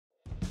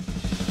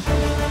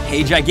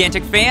Hey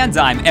gigantic fans,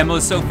 I'm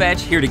EmosSoFetch,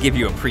 here to give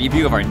you a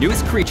preview of our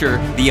newest creature,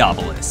 the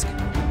Obelisk.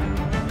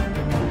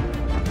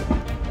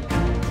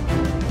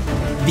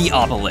 The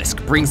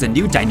Obelisk brings a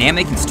new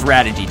dynamic and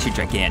strategy to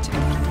Gigantic.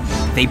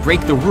 They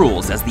break the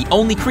rules as the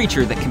only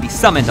creature that can be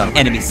summoned on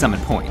enemy summon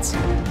points.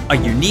 A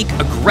unique,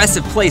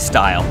 aggressive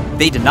playstyle,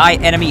 they deny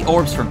enemy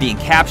orbs from being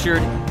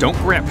captured, don't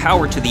grant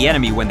power to the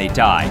enemy when they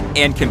die,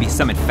 and can be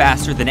summoned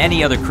faster than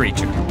any other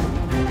creature.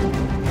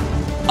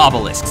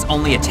 Obelisks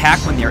only attack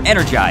when they are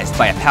energized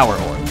by a Power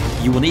Orb.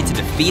 You will need to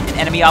defeat an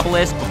enemy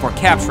Obelisk before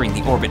capturing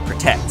the orb it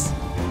protects.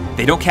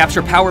 They don't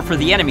capture power for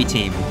the enemy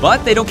team,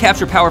 but they don't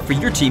capture power for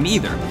your team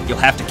either. You'll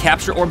have to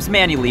capture orbs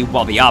manually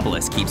while the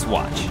Obelisk keeps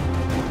watch.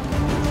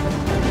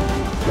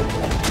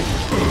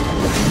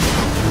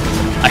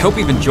 I hope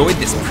you've enjoyed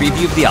this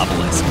preview of the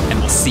Obelisk, and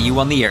we'll see you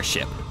on the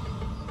airship.